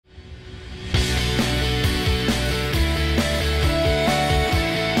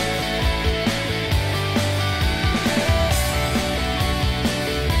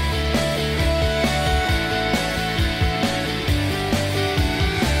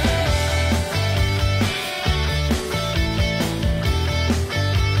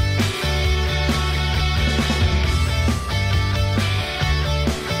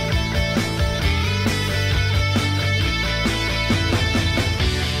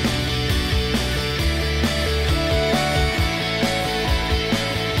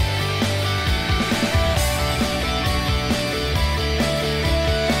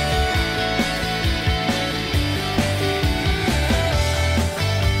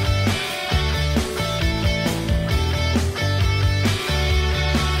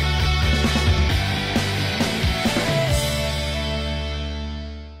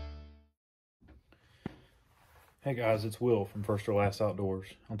Guys, it's Will from First or Last Outdoors.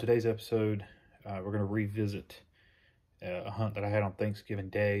 On today's episode, we're going to revisit a hunt that I had on Thanksgiving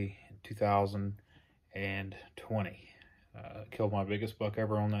Day in 2020. Killed my biggest buck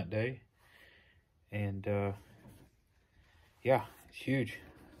ever on that day. And yeah, it's huge.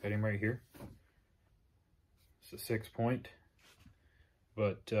 Got him right here. It's a 6-point.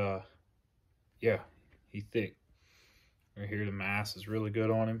 But yeah, he's thick. Right here, the mass is really good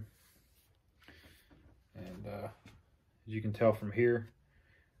on him. And as you can tell from here,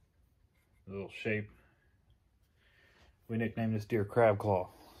 the little shape, we nicknamed this deer Crab Claw.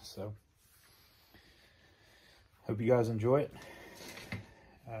 So hope you guys enjoy it.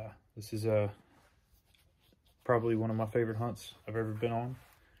 This is probably one of my favorite hunts I've ever been on.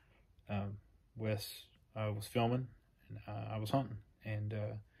 Wes was filming and I was hunting, and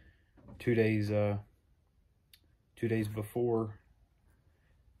 2 days before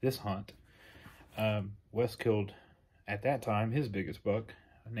this hunt, Wes killed, at that time, his biggest buck,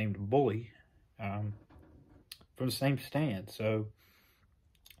 named Bully, from the same stand. So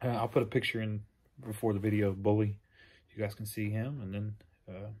I'll put a picture in before the video of Bully, so you guys can see him. And then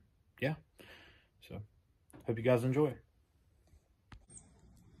yeah, so hope you guys enjoy.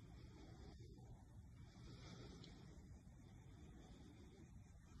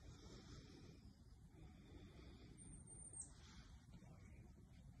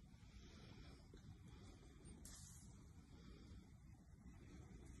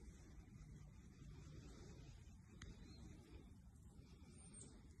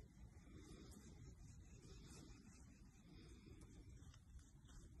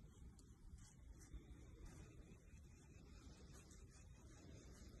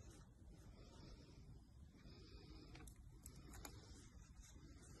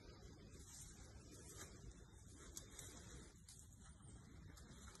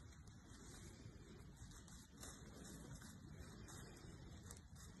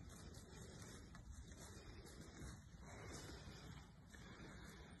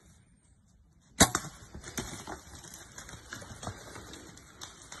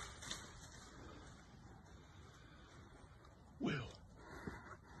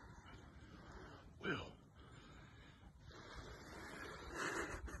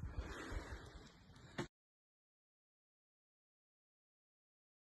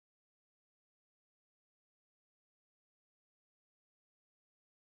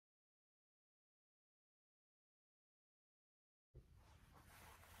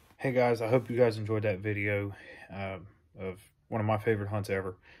 Hey guys, I hope you guys enjoyed that video of one of my favorite hunts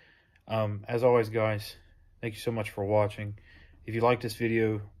ever. As always, guys, thank you so much for watching. If you like this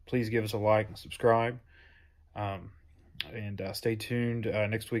video, please give us a like and subscribe. And stay tuned.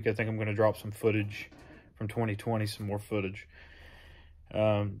 Next week, I think I'm going to drop some footage from 2020, some more footage.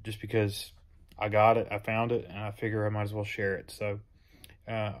 Just because I got it, I found it, and I figure I might as well share it. So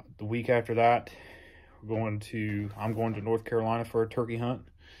the week after that, I'm going to North Carolina for a turkey hunt.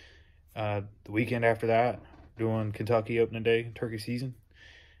 The weekend after that, doing Kentucky opening day, turkey season.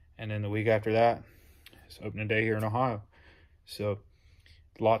 And then the week after that, it's opening day here in Ohio. So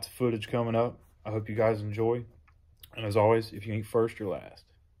lots of footage coming up. I hope you guys enjoy. And as always, if you ain't first, you're last.